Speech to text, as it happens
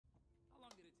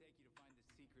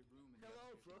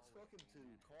folks, welcome to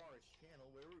Car's channel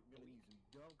where we're going to be using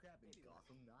dumb crap in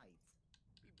Gotham Knights.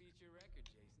 You beat your record,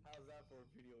 Jason. How's that for a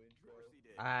video intro? Of course he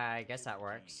did. I guess that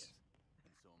works.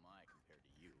 And so am I compared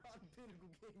to you. I'm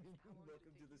Pinnacle Gaming,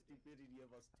 welcome to the stupidity of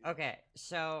us two. Okay,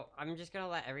 so I'm just gonna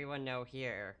let everyone know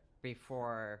here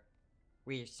before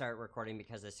we start recording,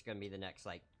 because this is gonna be the next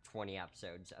like 20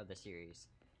 episodes of the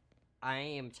series.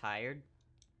 I am tired,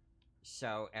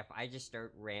 so if I just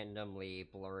start randomly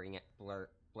blurting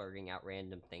out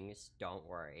random things, don't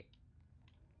worry.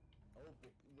 Oh,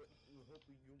 but we hope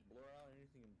we don't blur out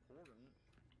anything important.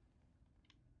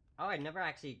 Oh, I've never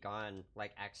actually gone,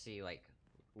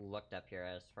 looked up here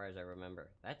as far as I remember.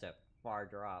 That's a far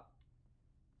drop.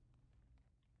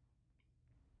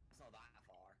 It's not that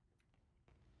far.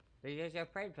 There's a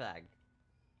parade flag.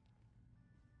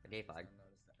 A gay flag.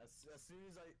 As soon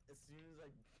as you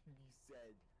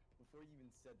said, before you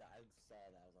even said that, I saw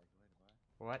that. I was like, wait,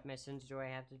 what? What missions do I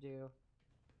have to do?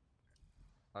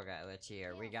 Okay, let's see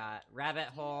here. We got Rabbit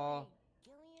Hole.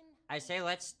 I say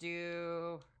let's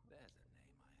do... There's a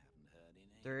name I haven't heard in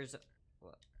ages. There's...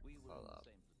 What? We were Hold in up.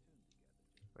 the same platoon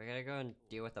together. We're gonna go and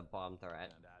deal with the bomb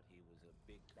threat. Turned out he was a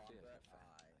big Bomb theater threat? fan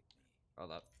like me.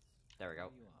 Hold up. There we go.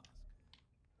 Why do you ask?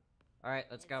 Alright,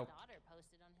 let's go. His daughter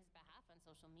posted on his behalf on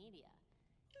social media.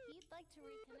 He'd like to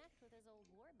reconnect with his old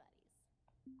war buddies.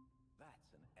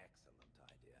 That's an excellent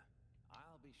idea.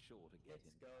 I'll be sure to get Let's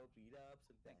him. go beat up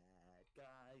some bad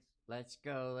guys. Let's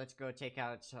go take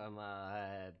out some,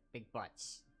 big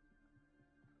butts.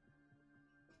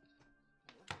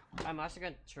 I'm also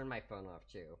gonna turn my phone off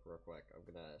too, real quick. I'm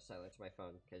gonna silence my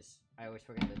phone, because I always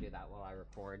forget to do that while I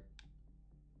record.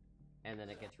 And then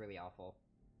it gets really awful.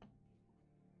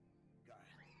 God, I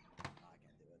can't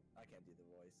do it. I can't do the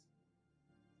voice.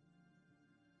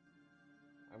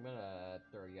 I'm gonna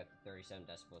throw you at 37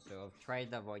 decibels, so I've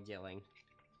tried the void yelling.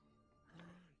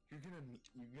 You're gonna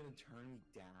turn me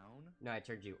down? No, I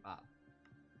turned you up.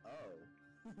 Oh.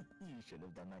 You should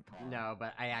have done that call. No,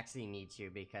 but I actually need to,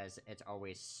 because it's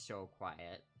always so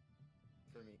quiet.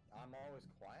 For me, I'm always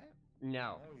quiet?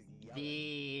 No. I'm always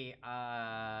yelling.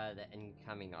 The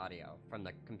incoming audio from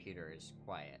the computer is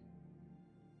quiet.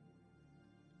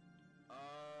 Oh,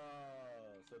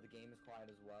 so the game is quiet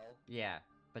as well? Yeah,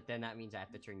 but then that means I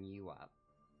have to turn you up,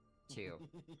 too.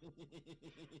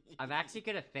 I'm actually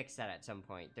gonna fix that at some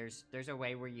point. There's a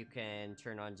way where you can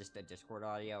turn on just the Discord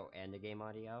audio and the game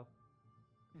audio.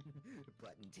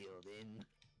 Button tiled in.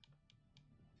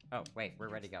 Oh, wait, we're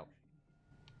ready to go.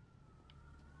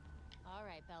 All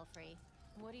right, Belfry.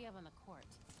 What do you have on the court?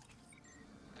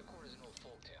 The court is an old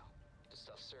folktale. The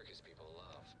stuff circus people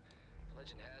love.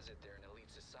 Legend has it they're an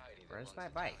elite society that Where's runs my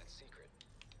the bike? town in secret.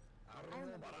 I don't I know,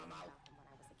 remember but I'm reading out. about them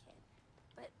when I was a kid.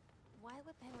 But why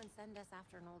would Penguin send us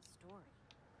after an old story?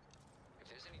 If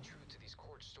there's any truth to these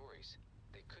court stories,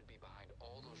 they could be behind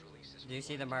all those releases. Do you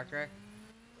see the marker?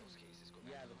 Those cases go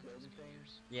Yeah, back the hundreds building of thing.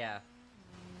 years. Yeah.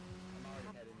 I'm already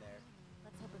heading there.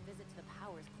 Let's hope a visit to the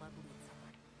Powers Club leads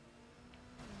somewhere.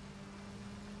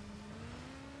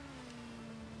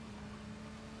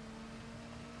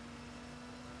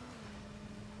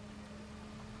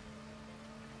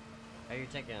 Oh, you're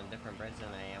taking a different bridge than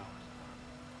I am. Oh,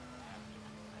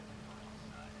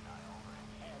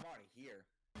 I'm already here.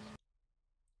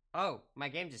 Oh, my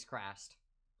game just crashed.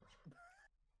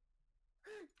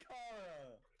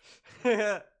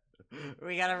 Kara!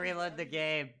 We gotta reload the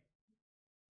game.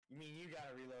 You mean you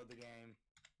gotta reload the game?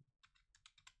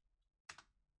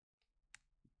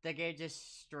 The game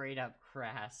just straight up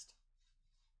crashed.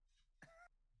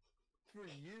 For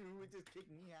you, it just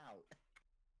kicked me out.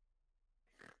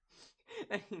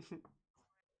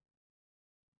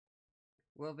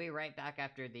 We'll be right back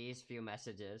after these few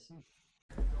messages.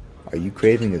 Are you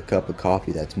craving a cup of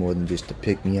coffee that's more than just to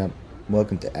pick me up?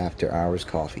 Welcome to After Hours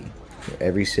Coffee, where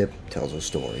every sip tells a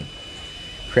story.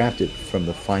 Crafted from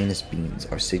the finest beans,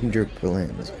 our signature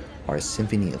blends are a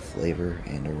symphony of flavor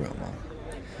and aroma.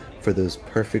 For those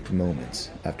perfect moments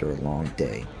after a long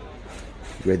day,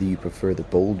 whether you prefer the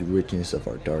bold richness of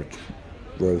our dark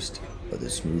roast or the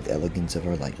smooth elegance of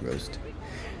our light roast,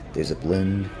 there's a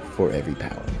blend for every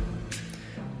palate.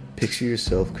 Picture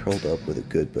yourself curled up with a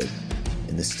good book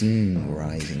and the steam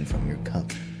rising from your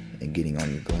cup and getting on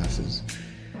your glasses.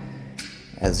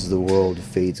 As the world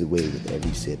fades away with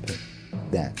every sip,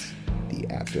 that's the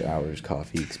After Hours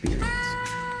Coffee experience.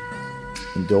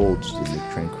 Indulged in the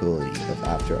tranquility of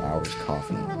After Hours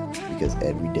Coffee, because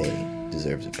every day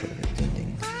deserves a perfect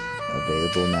ending.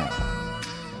 Available now,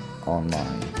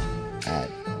 online at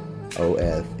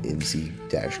ofmc-car.com.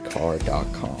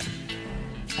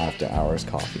 After Hours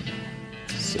Coffee.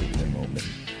 Save the moment.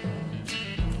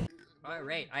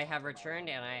 Alright, I have returned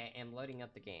and I am loading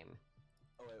up the game.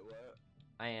 Oh wait, what?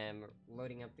 I am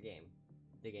loading up the game.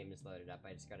 The game is loaded up.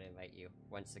 I just gotta invite you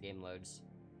once the game loads.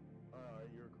 Are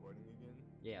you recording again?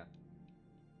 Yeah.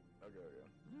 Okay, okay.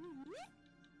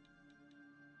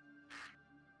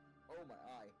 Oh my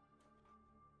eye.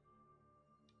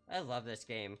 I love this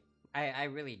game. I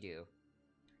really do.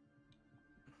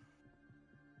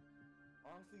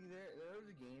 Honestly, there was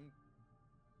a game.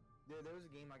 There was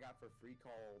a game I got for free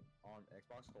called on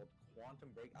Xbox called Quantum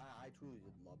Break. I truly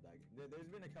did love that game. There's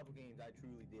been a couple games I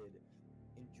truly did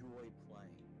enjoy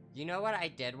playing. You know what I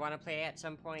did want to play at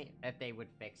some point if they would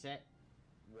fix it?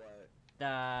 What?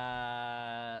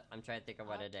 I'm trying to think of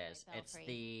what it is.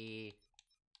 Belfry.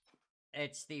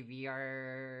 It's the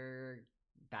VR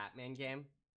Batman game.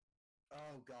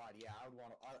 Oh god, yeah, I would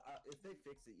want to. If they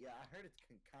fix it, yeah, I heard it's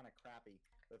kind of crappy.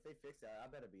 But if they fix that, I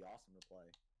bet it'd be awesome to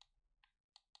play.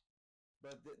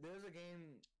 But there's a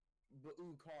game.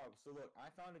 Ooh, Carb. So look,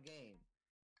 I found a game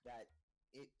that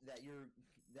your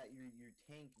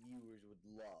tank viewers would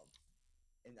love,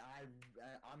 and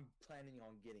I'm planning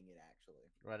on getting it actually.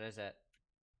 What is it?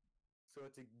 So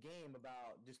it's a game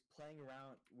about just playing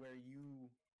around where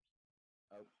you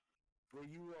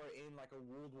are in like a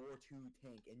World War II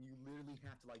tank, and you literally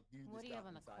have to like do this What do you stuff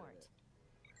have on the inside court?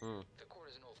 of it. The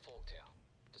court is an old folktale.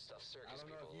 The stuff I circus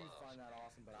don't know people if you'd love. find that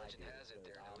awesome, but I Legend do. has it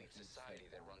they're an because elite I'm a huge society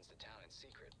fan. that runs the town in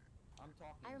secret. I'm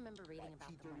talking. I remember reading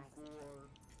that about them when I was a T-34.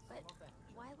 But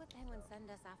why would Penguin send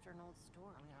us after an old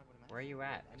store? Where are you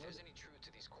at? If there's any truth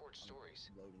to these court stories,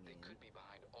 loading they in. could be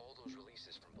behind all those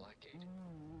releases from Blackgate.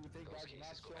 Ooh, thank Those God you're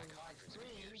not cases go back showing my hundreds of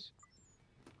screen. years.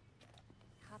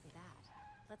 Copy that.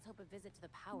 Let's hope a visit to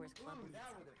the Powers Club Ooh, leads that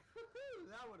somewhere.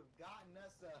 would have gotten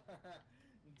us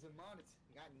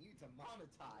gotten you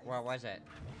demonetized. What was it?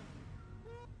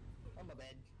 On my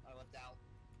bed, I left out.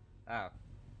 Oh.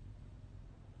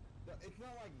 No, it's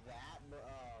not like that, but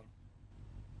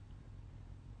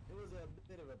it was a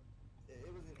bit of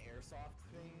it was an airsoft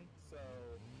thing, so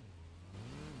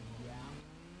yeah.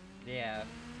 Yeah.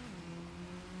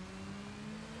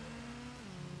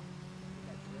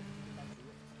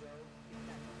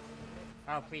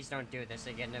 Oh, please don't do this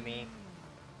again to me.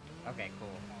 Okay, cool.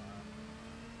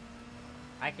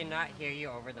 I cannot hear you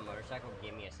over the motorcycle.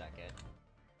 Give me a second.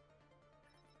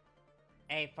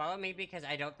 Hey, follow me because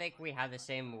I don't think we have the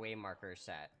same way marker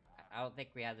set. I don't think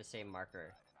we have the same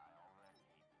marker.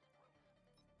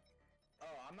 Oh,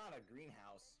 I'm not a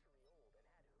greenhouse.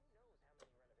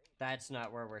 That's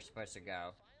not where we're supposed to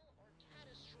go.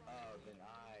 Oh, then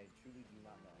I truly do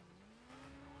not know.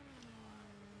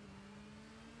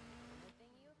 Good thing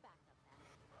you have backup then.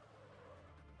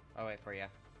 I'll wait for you.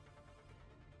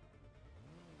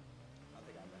 I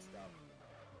think I messed up.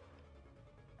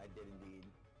 I did indeed.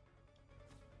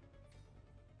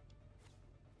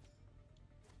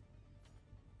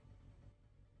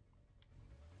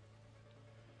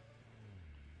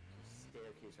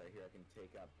 Staircase right here I can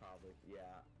take up probably. Yeah.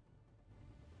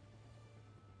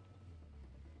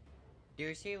 Do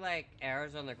you see, like,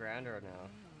 arrows on the ground or no?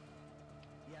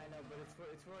 Yeah, I know, but it's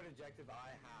for an objective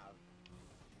I have.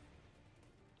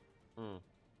 Hmm.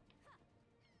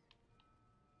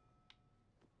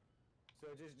 So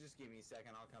just give me a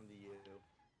second, I'll come to you.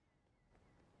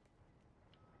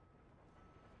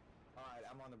 Alright,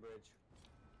 I'm on the bridge.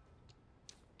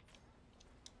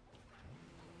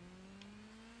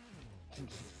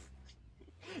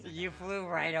 You flew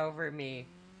right over me.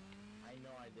 I know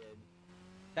I did.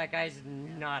 That guy's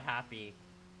not happy.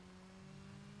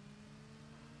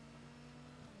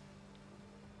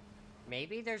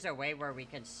 Maybe there's a way where we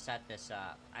can set this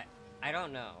up. I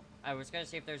don't know. I was gonna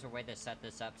see if there's a way to set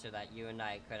this up so that you and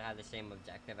I could have the same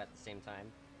objective at the same time.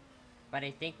 But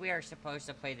I think we are supposed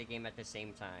to play the game at the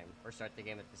same time. Or start the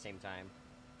game at the same time.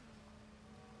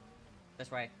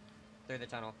 This way. Through the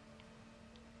tunnel.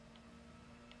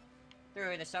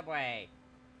 Through the subway.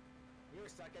 You're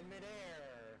stuck in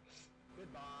midair.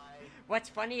 Goodbye. What's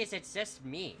funny is it's just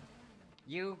me.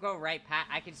 You go right past.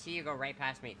 I can see you go right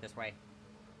past me this way.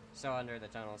 So under the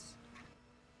tunnels.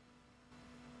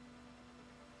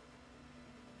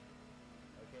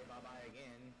 Okay, bye-bye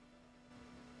again.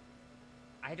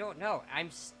 I don't know. I'm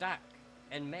stuck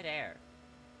in midair.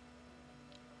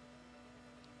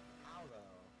 How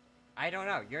though? I don't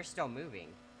know. You're still moving.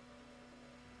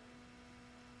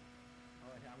 Oh,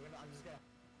 okay, I'm just gonna.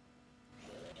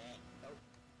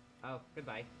 Oh,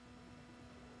 goodbye.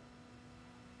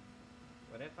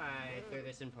 What if I threw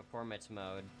this in performance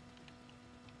mode?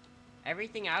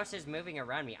 Everything else is moving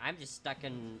around me. I'm just stuck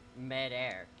in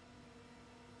midair.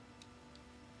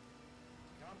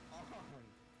 Come on.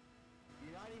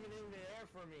 You're not even in the air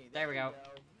for me. There we go.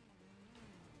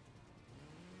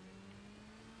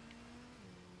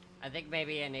 I think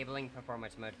maybe enabling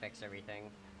performance mode fixed everything.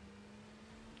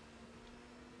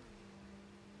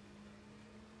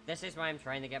 This is why I'm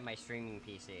trying to get my streaming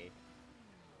PC.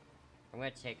 I'm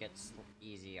gonna take it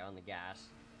easy on the gas.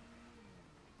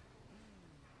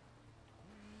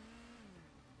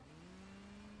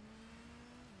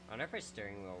 I wonder if a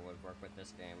steering wheel would work with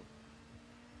this game.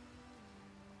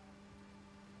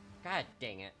 God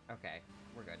dang it. Okay,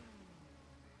 we're good.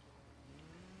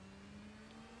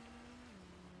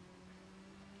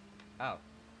 Oh.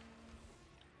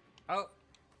 Oh!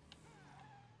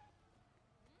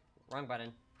 Wrong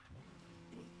button.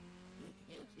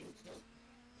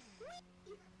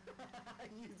 I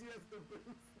use you as the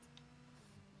boost.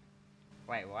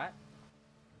 Wait, what?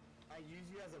 I use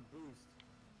you as a boost.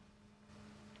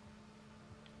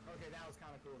 Okay, that was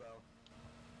kind of cool though.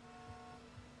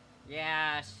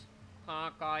 Yes.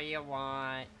 Honk all you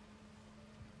want.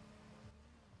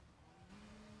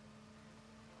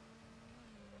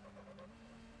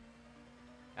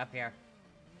 Up here.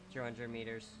 200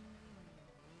 meters.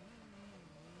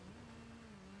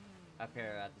 Up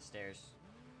here at the stairs.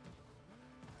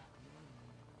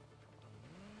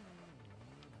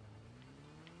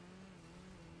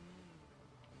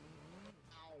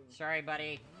 Sorry,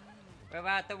 buddy. Move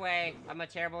out the way. I'm a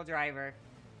terrible driver.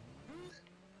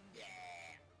 Yeah.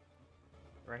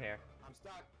 We're here. I'm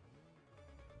stuck.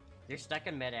 You're stuck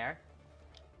in midair.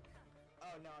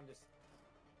 Oh no, I'm just.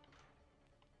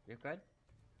 You're good?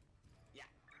 Yeah.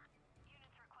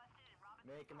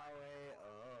 Making my way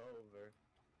over.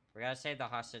 We gotta save the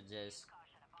hostages.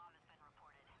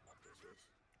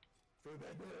 For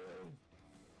the moon.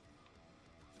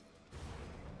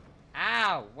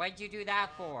 Ow! What'd you do that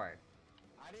for?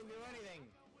 I didn't do anything.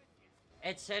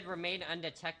 It said remain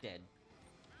undetected.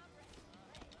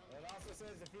 It also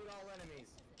says defeat all enemies.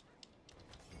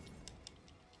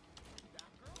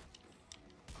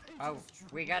 Oh,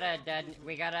 we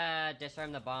gotta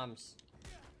disarm the bombs.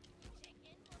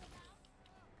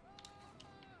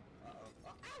 Uh-oh.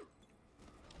 Ow!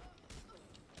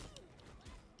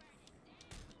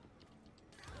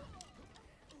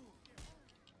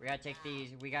 We gotta take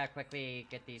these. We gotta quickly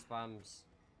get these bombs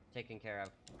taken care of.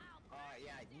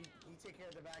 Yeah, you take care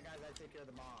of the bad guys, I take care of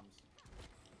the moms.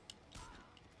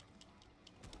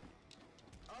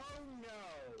 Oh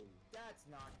no! That's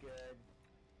not good.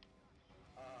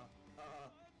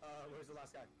 Where's the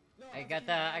last guy? No, I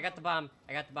got the bomb.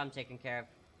 I got the bomb taken care of.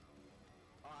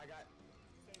 Oh, I got.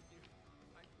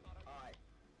 Alright.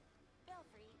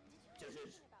 Belfry, did you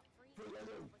Just- know about free for for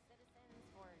you. citizens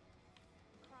for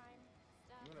crime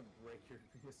stuff? I'm gonna break your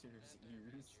listeners'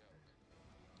 ears.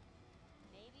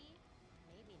 Maybe,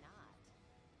 maybe not.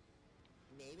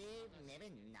 Maybe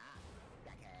not.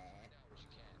 Okay.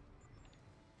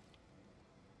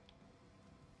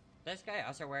 This guy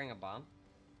also wearing a bomb?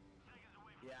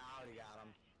 Yeah, I already got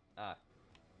him. Have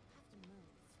to move.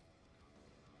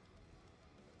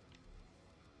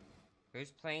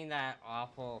 Who's playing that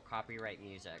awful copyright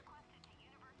music?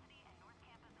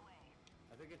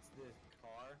 I think it's this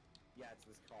car. Yeah, it's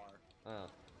this car. Oh.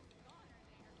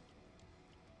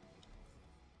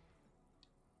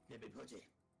 Let me punch it.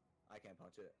 I can't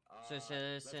punch it. So Let's get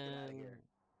out of citizen. here.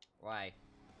 Why?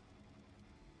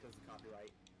 Because of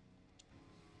copyright.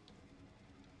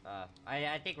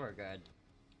 I think we're good.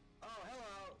 Oh,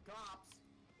 hello, cops.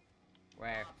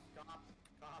 Where?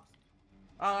 Cops.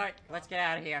 Alright, let's get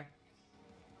out of here.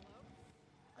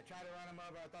 I tried to run them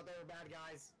over. I thought they were bad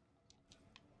guys.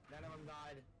 None of them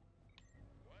died.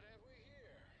 What have we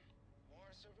here? More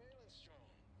surveillance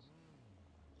drones.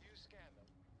 You scan them.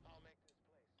 I'll make this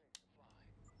place safe to fly.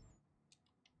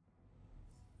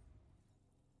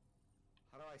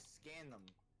 How do I scan them?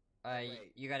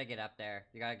 Wait. You gotta get up there.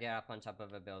 You gotta get up on top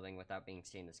of a building without being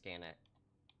seen to scan it.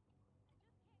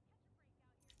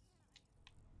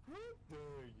 How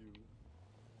dare you?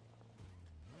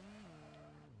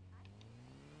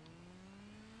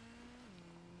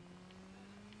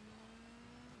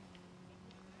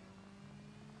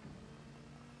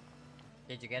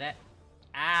 Did you get it?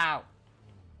 Ow!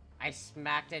 I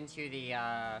smacked into the,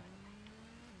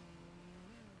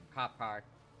 cop car.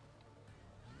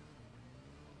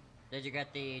 Did you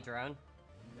get the drone?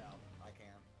 No, I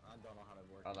can't. I don't know how to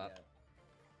work Hold it up. yet.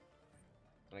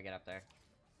 Let me get up there.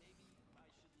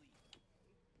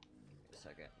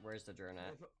 Second. Where's the drone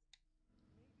at?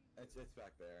 It's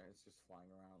back there. It's just flying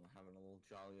around, having a little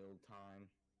jolly old time.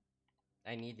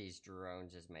 I need these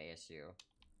drones as my issue.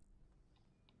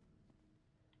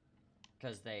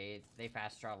 Because they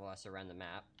fast travel us around the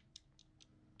map.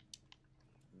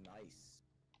 Nice.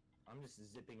 I'm just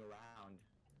zipping around.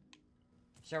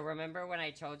 So remember when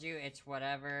I told you it's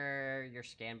whatever your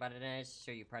scan button is,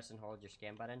 so you press and hold your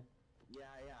scan button? Yeah,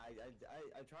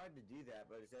 I tried to do that,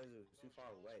 but it says it was too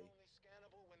far away. Only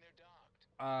scannable when they're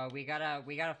docked.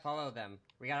 We gotta follow them.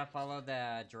 We gotta follow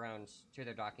the drones to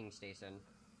their docking station.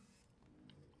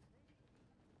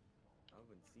 I don't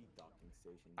even see docking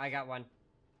stations. I got one.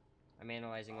 I'm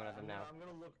analyzing one of them now. I'm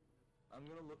gonna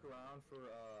look around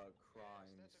for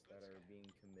crimes that are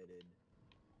being committed.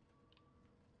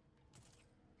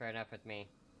 Fair enough with me.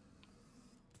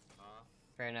 Huh?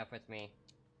 Fair enough with me.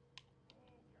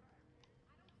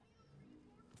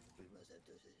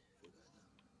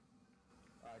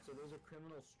 Alright, so there's a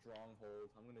criminal stronghold.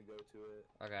 I'm gonna go to it.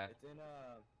 Okay.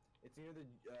 It's near the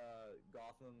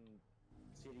Gotham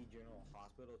City General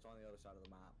Hospital. It's on the other side of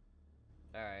the map.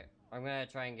 Alright. I'm gonna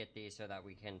try and get these so that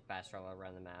we can fast travel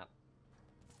around the map.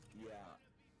 Yeah.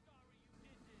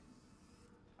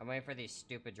 I'm waiting for these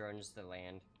stupid drones to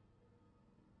land.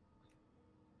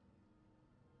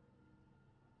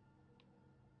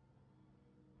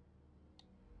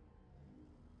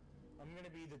 I'm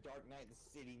gonna be the Dark Knight the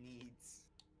city needs.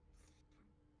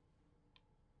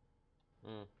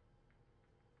 Hmm.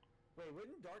 Wait,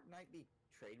 wouldn't Dark Knight be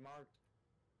trademarked?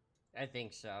 I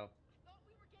think so.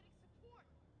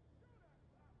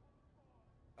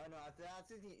 Oh no,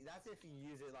 that's if you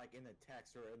use it like in the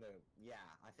text or in the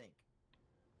I think.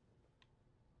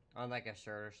 On like a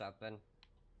shirt or something.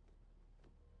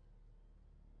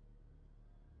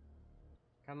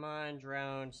 Come on,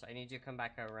 drones. I need you to come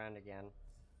back around again.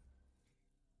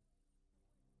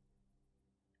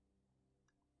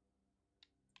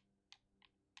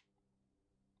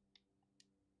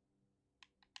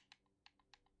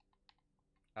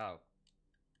 Oh.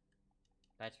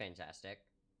 That's fantastic.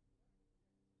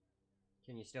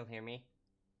 Can you still hear me?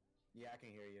 Yeah, I can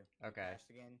hear you. Okay. You crashed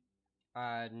again?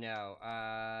 No.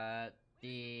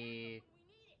 The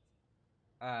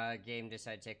game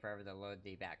decided to take forever to load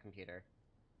the back computer.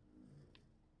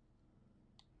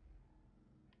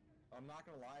 I'm not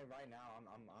gonna lie, right now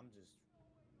I'm just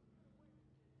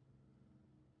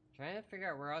Trying to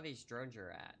figure out where all these drones are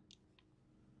at.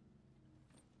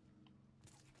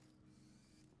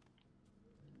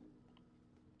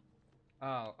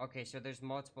 Oh, okay, so there's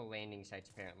multiple landing sites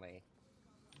apparently.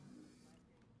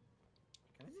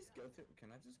 Can I just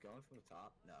go in from the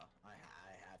top? No, I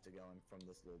have to go in from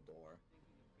this little door.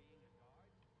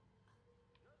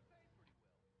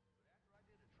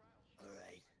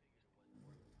 Alright.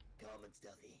 Calm and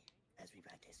stealthy as we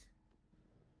practice.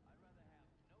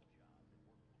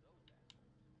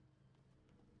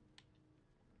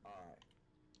 Alright.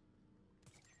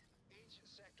 Each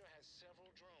sector has several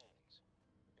drones.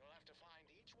 You'll have to find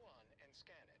each one and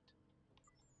scan it.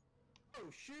 Oh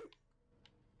shoot!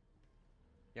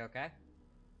 You okay?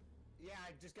 Yeah,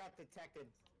 I just got detected.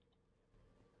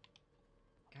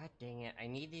 God dang it, I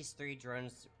need these 3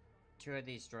 drones, 2 of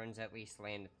these drones at least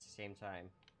land at the same time.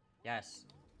 Yes.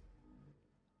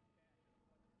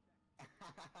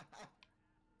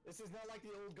 This is not like the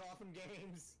old Gotham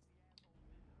games.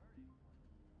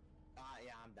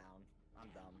 Yeah, I'm down. I'm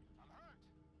dumb.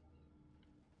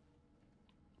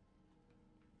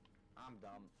 I'm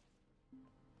dumb.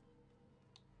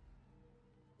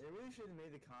 They really should have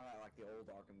made the combat like the old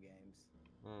Arkham games.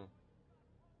 Hmm.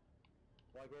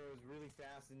 Like where it was really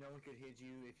fast and no one could hit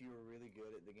you if you were really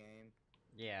good at the game.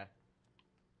 Yeah.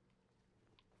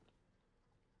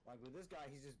 Like with this guy,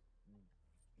 he's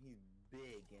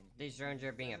big and These drones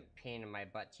are being a pain in my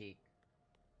butt cheek.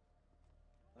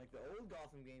 like the old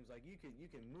Gotham games, like you can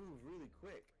move really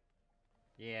quick.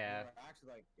 Yeah. Actually,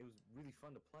 like it was really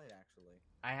fun to play. Actually,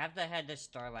 I have to head to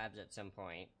Star Labs at some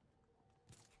point.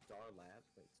 Star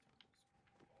Labs. Wait,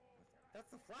 that's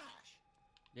the Flash.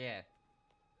 Yeah.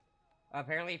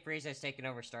 Apparently Freeze has taken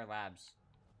over Star Labs.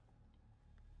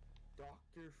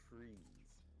 Dr. Freeze.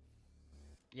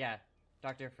 Yeah.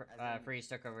 Freeze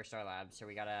took over Star Labs, so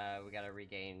we gotta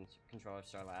regain control of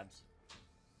Star Labs.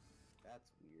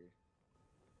 That's weird.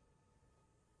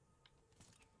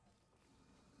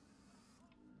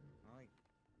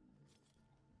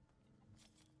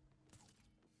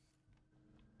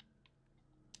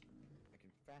 I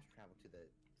can fast travel to the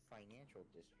financial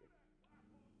district.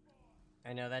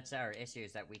 I know that's our issue,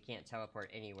 is that we can't teleport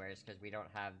anywhere because we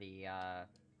don't have the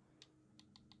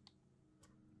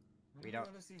we don't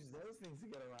want to use those things to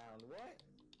get around. What?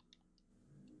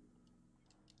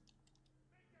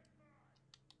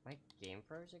 My game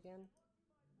froze again?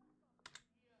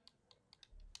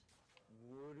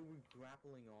 What are we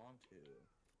grappling onto?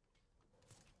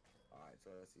 Alright,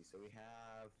 so let's see. So we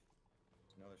have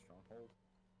another stronghold.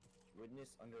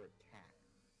 Witness under attack.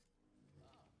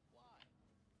 Why?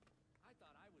 I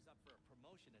thought I was up for a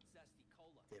promotion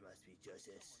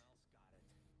justice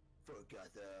for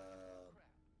Gotham.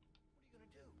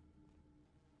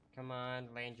 Come on,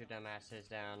 land your dumb asses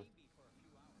down.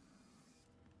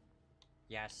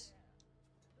 Yes.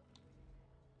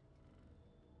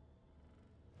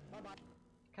 Bye-bye.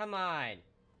 Come on!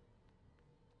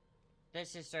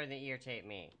 This is starting to irritate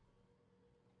me.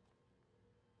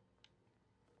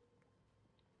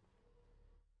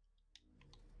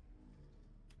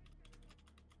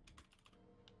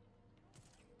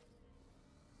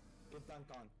 Get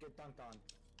dunked on. Get dunked on.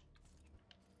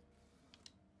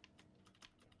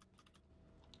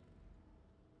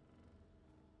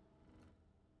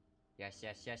 Yes,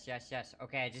 yes, yes, yes, yes.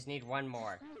 Okay, I just need one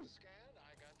more. Scanned,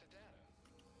 I got the data.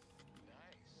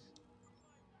 Nice.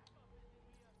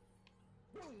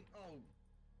 Boom! Oh.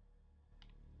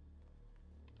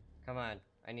 Come on,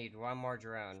 I need one more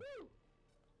drone.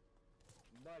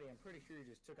 Buddy, I'm pretty sure you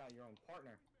just took out your own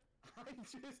partner. I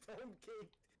just home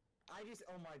kicked.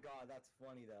 Oh my god, that's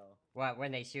funny though. What,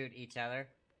 when they shoot each other?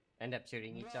 End up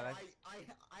shooting each No, other?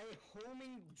 I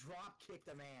homing drop kicked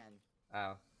a man.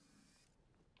 Oh.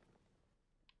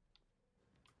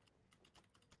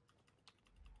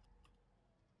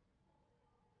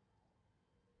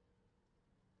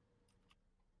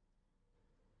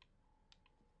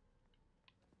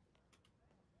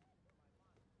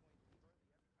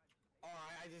 Oh,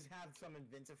 I just have some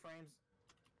inventive frames.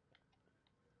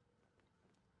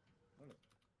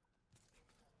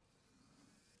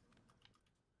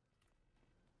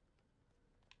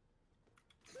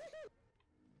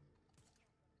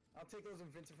 I'll take those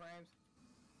inventive frames.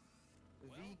 The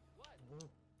V. What? One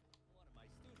of my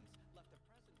students left a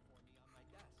present for me on my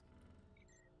desk.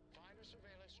 Find a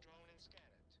surveillance drone and scan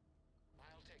it.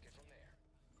 I'll take it from there.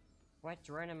 What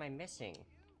drone am I missing?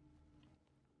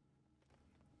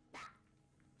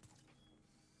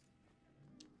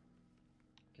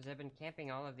 Because I've been camping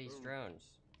all of these drones.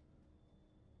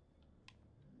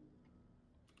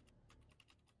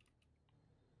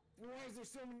 Why is there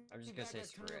so many? I'm just gonna say bad guys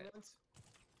screw coming at it. once?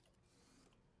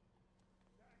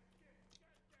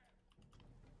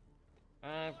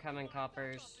 I'm coming,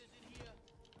 coppers.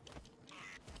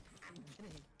 I'm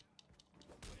getting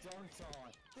dunked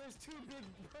on. There's two big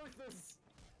Berthas.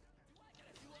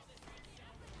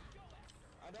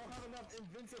 I don't have enough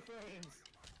inventive frames.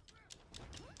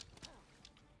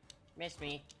 Miss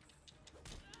me.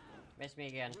 Miss me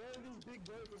again. Where are these big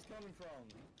Berthas coming from?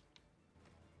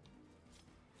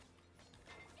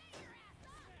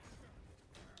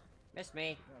 Miss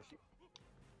me. No,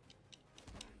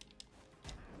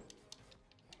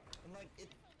 and like it.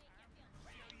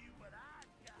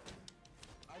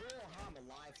 I don't know how I'm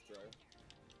alive still.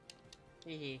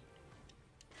 Hee hee.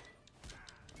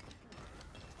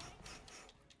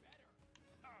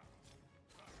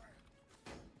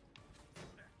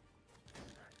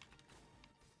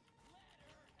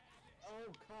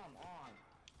 Oh, come on.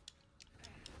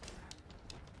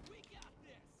 We got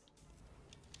this.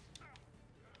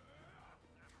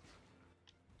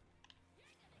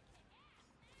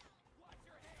 Watch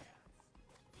your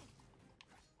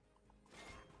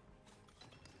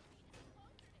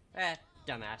hands.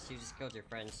 Dumbass, you just killed your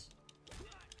friends.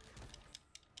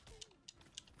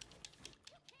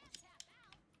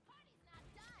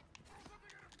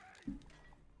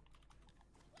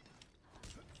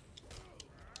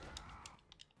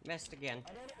 Missed again.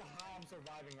 I don't know how I'm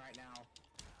surviving right now.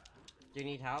 Do you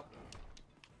need help?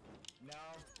 No,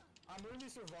 I'm really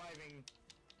surviving.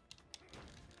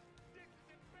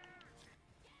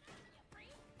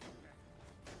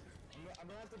 I'm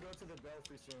gonna have to go to the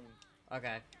belfry soon.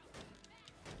 Okay.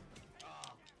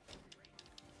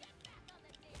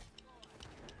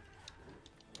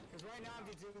 Because right now I'm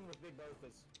just dealing with big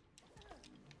Berthas.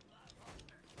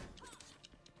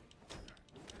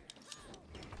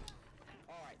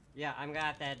 Alright. Yeah, I'm gonna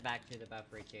have to head back to the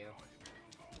buffet too.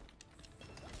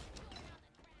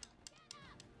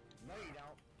 No, you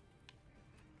don't.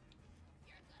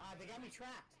 They got me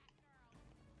trapped.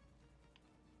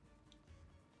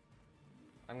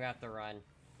 I'm gonna have to run.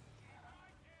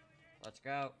 Let's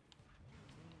go.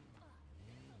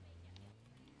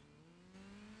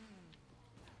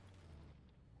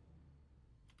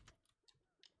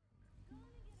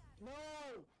 No!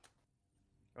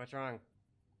 What's wrong?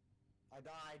 I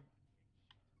died.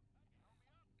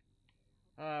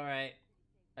 Alright.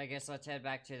 I guess let's head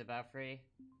back to the buffet.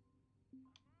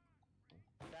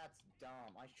 That's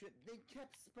dumb. They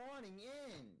kept spawning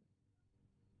in.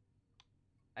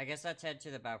 I guess let's head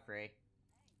to the belfry.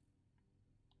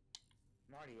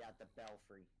 I'm already at the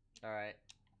belfry. Alright.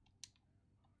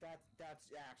 That's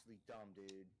actually dumb,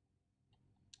 dude.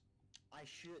 I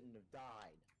shouldn't have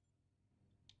died.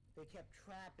 They kept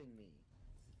trapping me.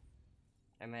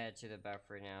 I'm headed to the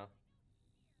buffer now.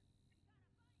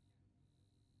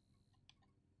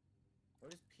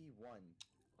 What is P1?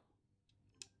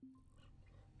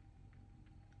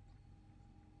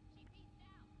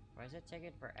 Why is it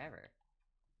taking forever?